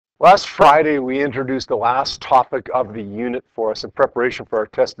Last Friday, we introduced the last topic of the unit for us in preparation for our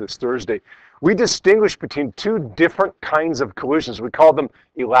test this Thursday. We distinguished between two different kinds of collisions. We call them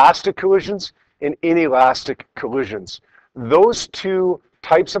elastic collisions and inelastic collisions. Those two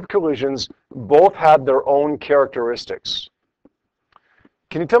types of collisions both had their own characteristics.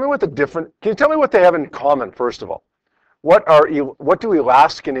 Can you tell me what they have in common, first of all? What do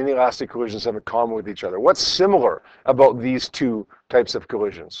elastic and inelastic collisions have in common with each other? What's similar about these two types of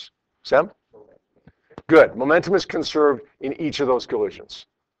collisions? Sam? Good. Momentum is conserved in each of those collisions.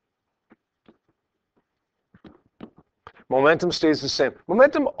 Momentum stays the same.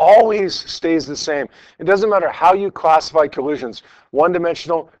 Momentum always stays the same. It doesn't matter how you classify collisions,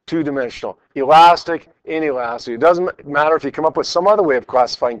 one-dimensional, two-dimensional, elastic, inelastic. It doesn't matter if you come up with some other way of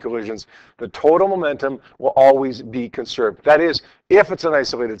classifying collisions, the total momentum will always be conserved. That is, if it's an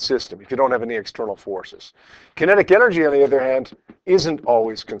isolated system, if you don't have any external forces. Kinetic energy, on the other hand, isn't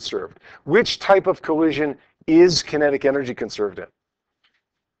always conserved. Which type of collision is kinetic energy conserved in?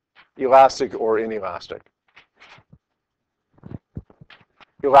 Elastic or inelastic?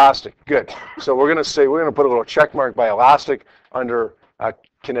 Elastic, good. So we're going to put a little check mark by elastic under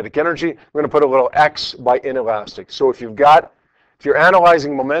kinetic energy. We're going to put a little X by inelastic. So if you're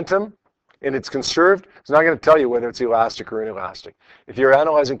analyzing momentum and it's conserved, it's not going to tell you whether it's elastic or inelastic. If you're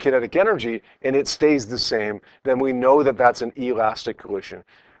analyzing kinetic energy and it stays the same, then we know that that's an elastic collision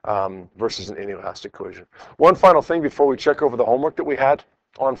versus an inelastic collision. One final thing before we check over the homework that we had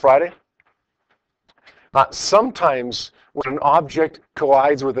on Friday. Sometimes when an object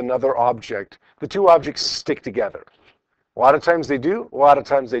collides with another object, the two objects stick together. A lot of times they do, a lot of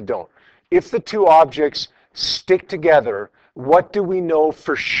times they don't. If the two objects stick together, what do we know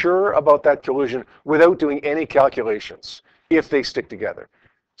for sure about that collision without doing any calculations if they stick together?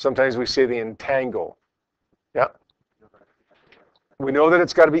 Sometimes we say they entangle. Yeah? We know that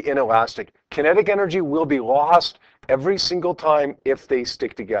it's got to be inelastic. Kinetic energy will be lost every single time if they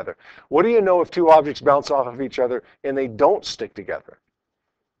stick together. What do you know if two objects bounce off of each other and they don't stick together?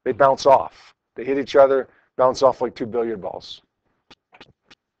 They bounce off. They hit each other, bounce off like two billiard balls.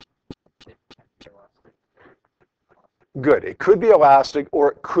 Good. It could be elastic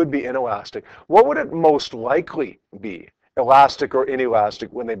or it could be inelastic. What would it most likely be, elastic or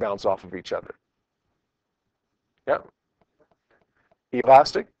inelastic, when they bounce off of each other? Yeah.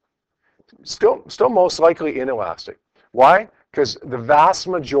 Elastic? Still most likely inelastic. Why? Because the vast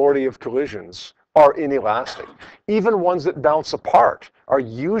majority of collisions are inelastic. Even ones that bounce apart are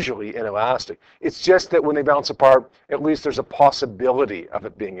usually inelastic. It's just that when they bounce apart, at least there's a possibility of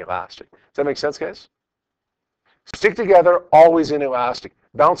it being elastic. Does that make sense, guys? Stick together, always inelastic.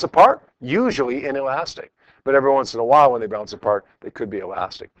 Bounce apart, usually inelastic. But every once in a while, when they bounce apart, they could be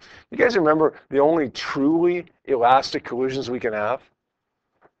elastic. You guys remember the only truly elastic collisions we can have?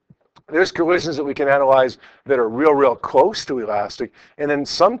 There's collisions that we can analyze that are real close to elastic, and then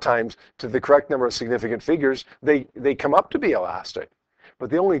sometimes, to the correct number of significant figures, they come up to be elastic. But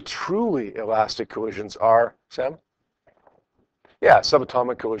the only truly elastic collisions are, Sam? Yeah,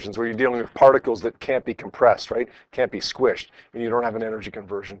 subatomic collisions, where you're dealing with particles that can't be compressed, right? Can't be squished, and you don't have an energy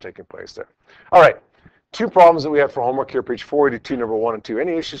conversion taking place there. All right, two problems that we have for homework here, page 482, number 1 and 2.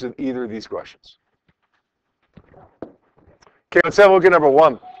 Any issues with either of these questions? Okay, let's have a look at number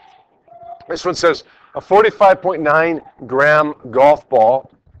 1. This one says, a 45.9 gram golf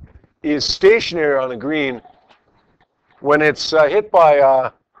ball is stationary on the green when it's hit by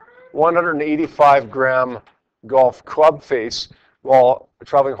a 185 gram golf club face while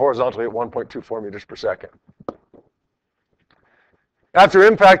traveling horizontally at 1.24 meters per second. After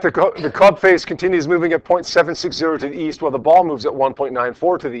impact, the club face continues moving at 0.760 to the east while the ball moves at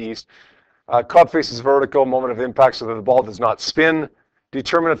 1.94 to the east. Club face is vertical, moment of impact, so that the ball does not spin.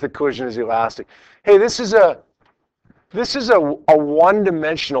 Determine if the collision is elastic. Hey, this is a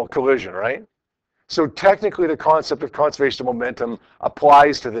one-dimensional collision, right? So technically the concept of conservation of momentum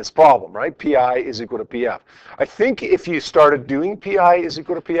applies to this problem, right? PI is equal to PF. I think if you started doing PI is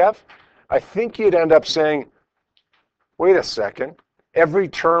equal to PF, I think you'd end up saying, wait a second, every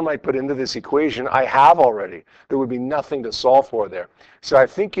term I put into this equation I have already. There would be nothing to solve for there. So I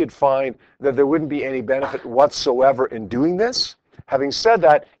think you'd find that there wouldn't be any benefit whatsoever in doing this. Having said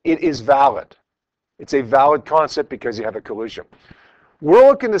that, it is valid. It's a valid concept because you have a collision. We're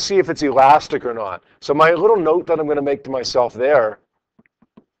looking to see if it's elastic or not. So my little note that I'm going to make to myself there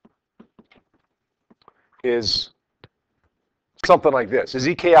is something like this. Is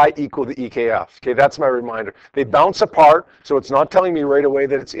EKI equal to EKF? Okay, that's my reminder. They bounce apart, so it's not telling me right away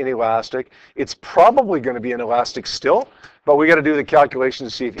that it's inelastic. It's probably going to be inelastic still, but we got to do the calculation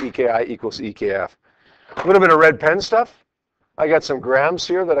to see if EKI equals EKF. A little bit of red pen stuff. I got some grams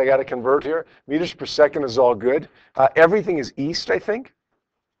here that I got to convert here. Meters per second is all good. Everything is east, I think.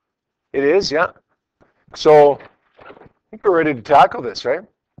 It is, yeah. So I think we're ready to tackle this, right?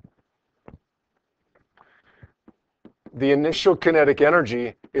 The initial kinetic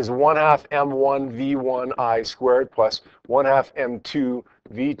energy is 1/2 m1 v1 I squared plus 1/2 m2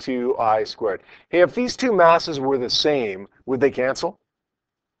 v2 I squared. Hey, if these two masses were the same, would they cancel?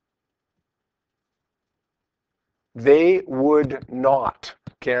 They would not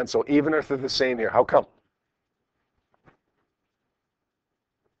cancel, even if they're the same here. How come?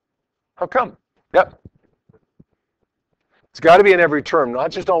 How come? Yep. It's got to be in every term,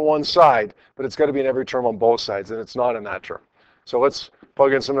 not just on one side, but it's got to be in every term on both sides, and it's not in that term. So let's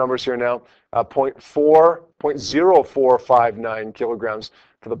plug in some numbers here now. 0.0459 kilograms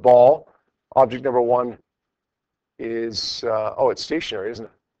for the ball. Object number one is, it's stationary, isn't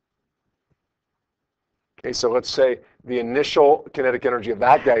it? Okay, so let's say the initial kinetic energy of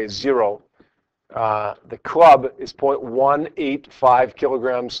that guy is 0. The club is 0.185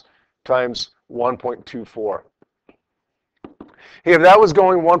 kilograms times 1.24. Hey, if that was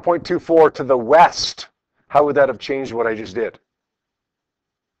going 1.24 to the west, how would that have changed what I just did?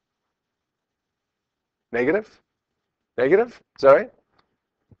 Negative? Negative? Is that right?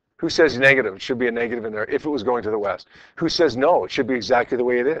 Who says negative? It should be a negative in there if it was going to the west. Who says no? It should be exactly the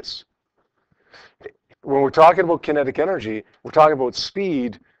way it is. When we're talking about kinetic energy, we're talking about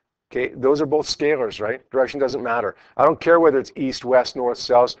speed. Okay, those are both scalars, right? Direction doesn't matter. I don't care whether it's east, west, north,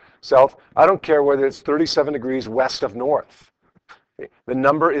 south. I don't care whether it's 37 degrees west of north. Okay, the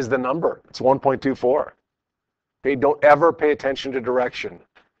number is the number. It's 1.24. Okay, don't ever pay attention to direction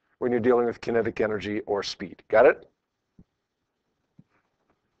when you're dealing with kinetic energy or speed. Got it?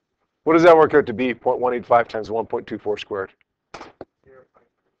 What does that work out to be? 0.185 times 1.24 squared.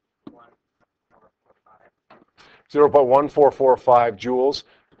 0.1445 joules.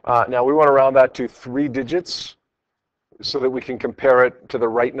 Now we want to round that to 3 digits so that we can compare it to the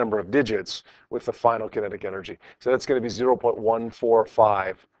right number of digits with the final kinetic energy. So that's going to be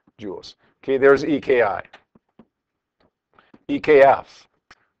 0.145 joules. Okay, there's EKI. EKF,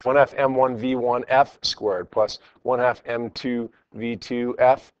 1/2 m1 v1 f squared plus 1/2 m2 v2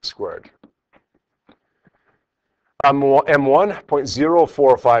 f squared. M1,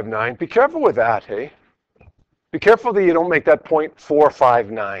 0.0459. Be careful with that, hey? Be careful that you don't make that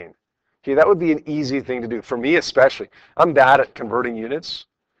 0.459. Okay, that would be an easy thing to do. For me especially. I'm bad at converting units,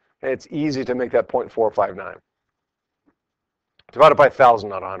 and it's easy to make that 0.459. Divided by 1,000,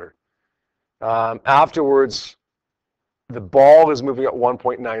 not 100. Afterwards, the ball is moving at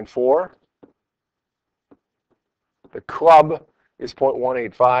 1.94. The club is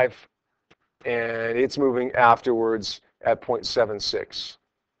 0.185, and it's moving afterwards at 0.76.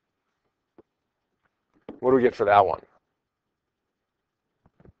 What do we get for that one?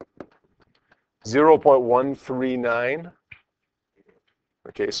 0.139.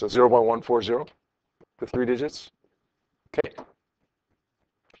 Okay, so 0.140, the 3 digits. Okay.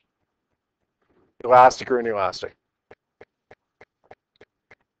 Elastic or inelastic?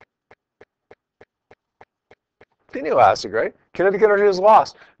 Inelastic, right? Kinetic energy is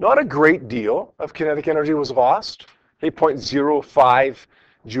lost. Not a great deal of kinetic energy was lost. 8.05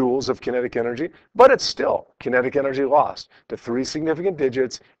 joules of kinetic energy, but it's still kinetic energy lost. To 3 significant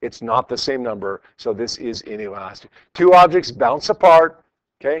digits, it's not the same number, so this is inelastic. 2 objects bounce apart,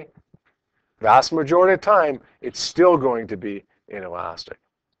 okay? Vast majority of time, it's still going to be inelastic.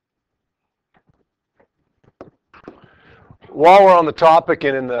 While we're on the topic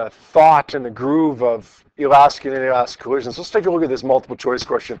and in the thought and the groove of elastic and inelastic collisions, let's take a look at this multiple choice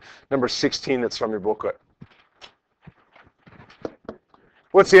question, number 16 that's from your booklet.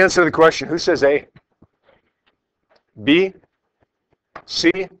 What's the answer to the question? Who says A? B? C?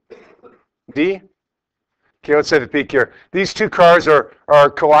 D? Okay, let's set the peak here. These two cars are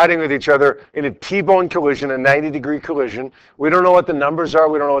colliding with each other in a T-bone collision, a 90-degree collision. We don't know what the numbers are.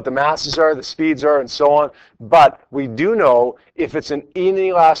 We don't know what the masses are, the speeds are, and so on. But we do know if it's an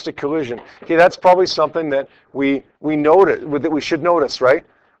inelastic collision. Okay, that's probably something that we notice, that we should notice, right?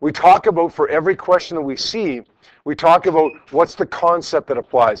 We talk about, for every question that we see, we talk about what's the concept that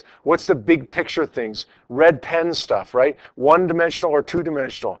applies, what's the big picture things, red pen stuff, right? One-dimensional or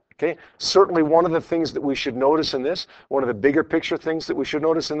two-dimensional, okay? Certainly one of the things that we should notice in this, one of the bigger picture things that we should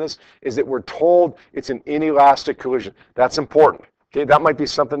notice in this is that we're told it's an inelastic collision. That's important, okay? That might be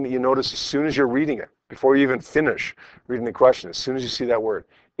something that you notice as soon as you're reading it, before you even finish reading the question, as soon as you see that word,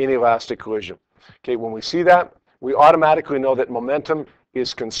 inelastic collision. Okay, when we see that, we automatically know that momentum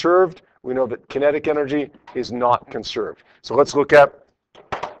is conserved. We know that kinetic energy is not conserved. So let's look at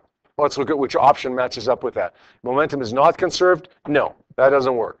Let's look at which option matches up with that. Momentum is not conserved? No, that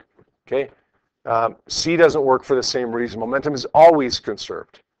doesn't work. Okay. C doesn't work for the same reason. Momentum is always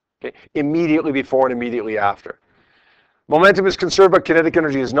conserved. Okay. Immediately before and immediately after. Momentum is conserved, but kinetic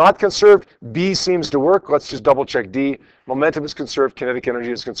energy is not conserved. B seems to work. Let's just double check D. Momentum is conserved, kinetic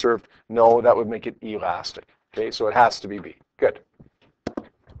energy is conserved. No, that would make it elastic. Okay, so it has to be B. Good. I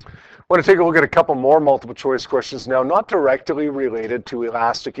want to take a look at a couple more multiple choice questions now, not directly related to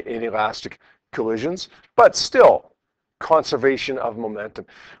elastic and inelastic collisions, but still conservation of momentum.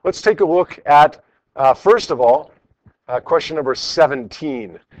 Let's take a look at, first of all, question number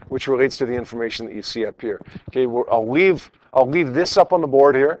 17, which relates to the information that you see up here. Okay, I'll leave this up on the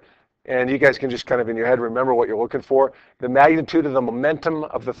board here, and you guys can just kind of in your head remember what you're looking for. The magnitude of the momentum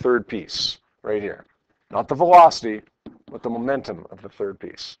of the third piece, right here. Not the velocity, but the momentum of the third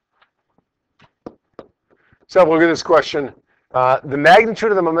piece. So have a look at this question. The magnitude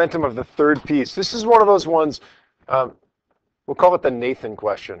of the momentum of the third piece. This is one of those ones, we'll call it the Nathan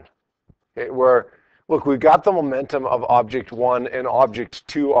question, okay, where look, we've got the momentum of object 1 and object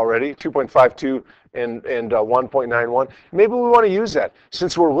 2 already, 2.52 and 1.91. Maybe we want to use that.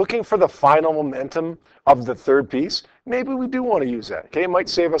 Since we're looking for the final momentum of the third piece, maybe we do want to use that. Okay, it might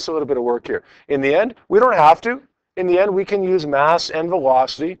save us a little bit of work here. In the end, we don't have to. In the end, we can use mass and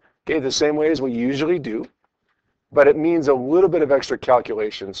velocity, okay, the same way as we usually do. But it means a little bit of extra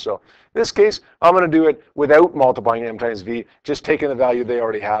calculation. So in this case, I'm going to do it without multiplying m times v, just taking the value they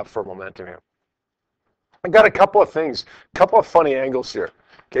already have for momentum here. I got a couple of things, a couple of funny angles here,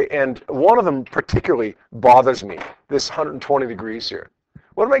 okay, and one of them particularly bothers me, this 120 degrees here.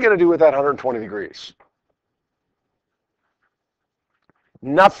 What am I going to do with that 120 degrees?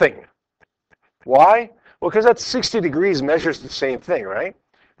 Nothing. Why? Well, because that 60 degrees measures the same thing, right?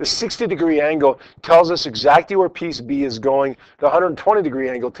 The 60-degree angle tells us exactly where piece B is going. The 120-degree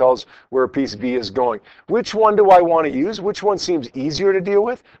angle tells where piece B is going. Which one do I want to use? Which one seems easier to deal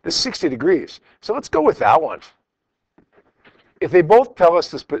with? The 60 degrees. So let's go with that one. If they both tell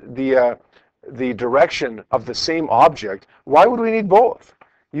us the direction of the same object, why would we need both?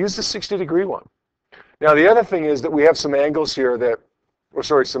 Use the 60-degree one. Now, the other thing is that we have some angles here that, or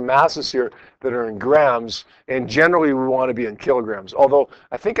sorry, some masses here that are in grams, and generally we want to be in kilograms. Although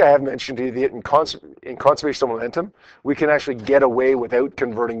I think I have mentioned to you that in conservation of momentum, we can actually get away without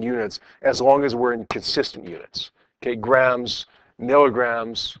converting units as long as we're in consistent units. Okay, grams,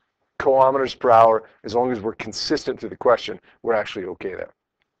 milligrams, kilometers per hour, as long as we're consistent through the question, we're actually okay there.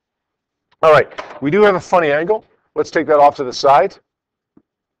 All right, we do have a funny angle. Let's take that off to the side.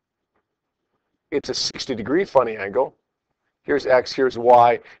 It's a 60-degree funny angle. Here's x, here's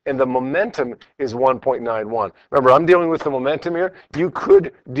y, and the momentum is 1.91. Remember, I'm dealing with the momentum here. You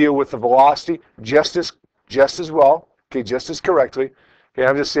could deal with the velocity just as well, okay, just as correctly. Okay,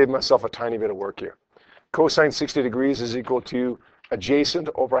 I've just saved myself a tiny bit of work here. Cosine 60 degrees is equal to adjacent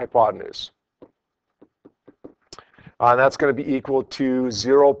over hypotenuse. And that's going to be equal to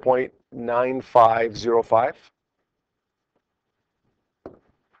 0.9505.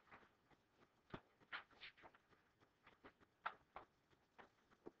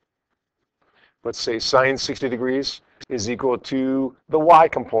 Let's say sine 60 degrees is equal to the y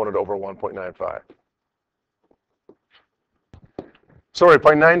component over 1.95. Sorry,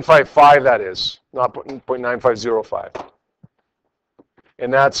 0.955 that is, not 0.9505.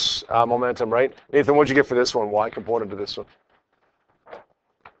 And that's momentum, right? Nathan, what'd you get for this one? Y component to this one?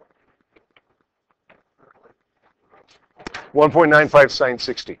 $1.95 sine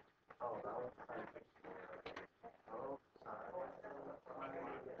 60.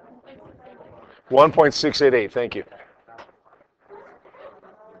 $1.688, thank you.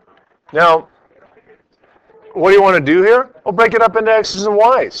 Now, what do you want to do here? Well, break it up into x's and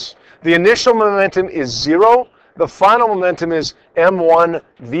y's. The initial momentum is 0. The final momentum is m1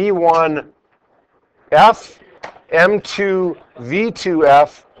 v1 f, m2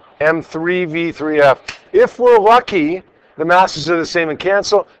 v2f, m3 v3f. If we're lucky, the masses are the same and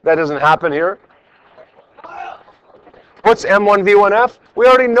cancel. That doesn't happen here. What's m1 v1f? We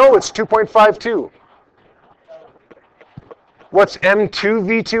already know it's 2.52. What's m2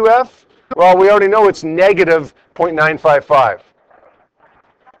 v2f? Well, we already know it's negative 0.955.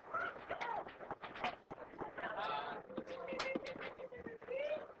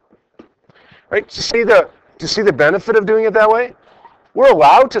 Right? To see the benefit of doing it that way? We're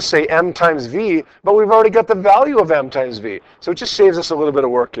allowed to say m times v, but we've already got the value of m times v. So it just saves us a little bit of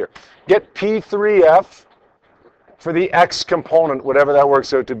work here. Get p3f for the x component, whatever that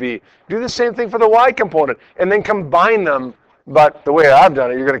works out to be. Do the same thing for the y component, and then combine them But the way I've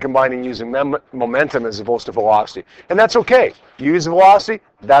done it, you're going to combine and using momentum as opposed to velocity. And that's okay. You use velocity,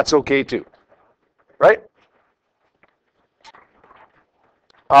 that's okay too. Right?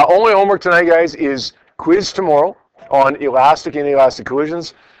 Only homework tonight, guys, is quiz tomorrow on elastic and inelastic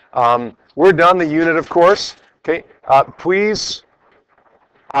collisions. We're done the unit, of course. Okay. Please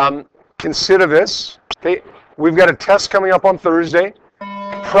consider this. Okay. We've got a test coming up on Thursday.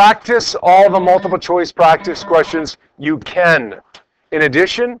 Practice all the multiple choice practice questions you can. In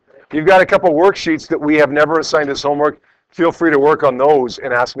addition, you've got a couple worksheets that we have never assigned as homework. Feel free to work on those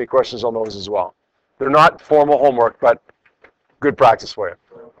and ask me questions on those as well. They're not formal homework, but good practice for you.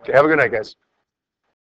 Okay, have a good night, guys.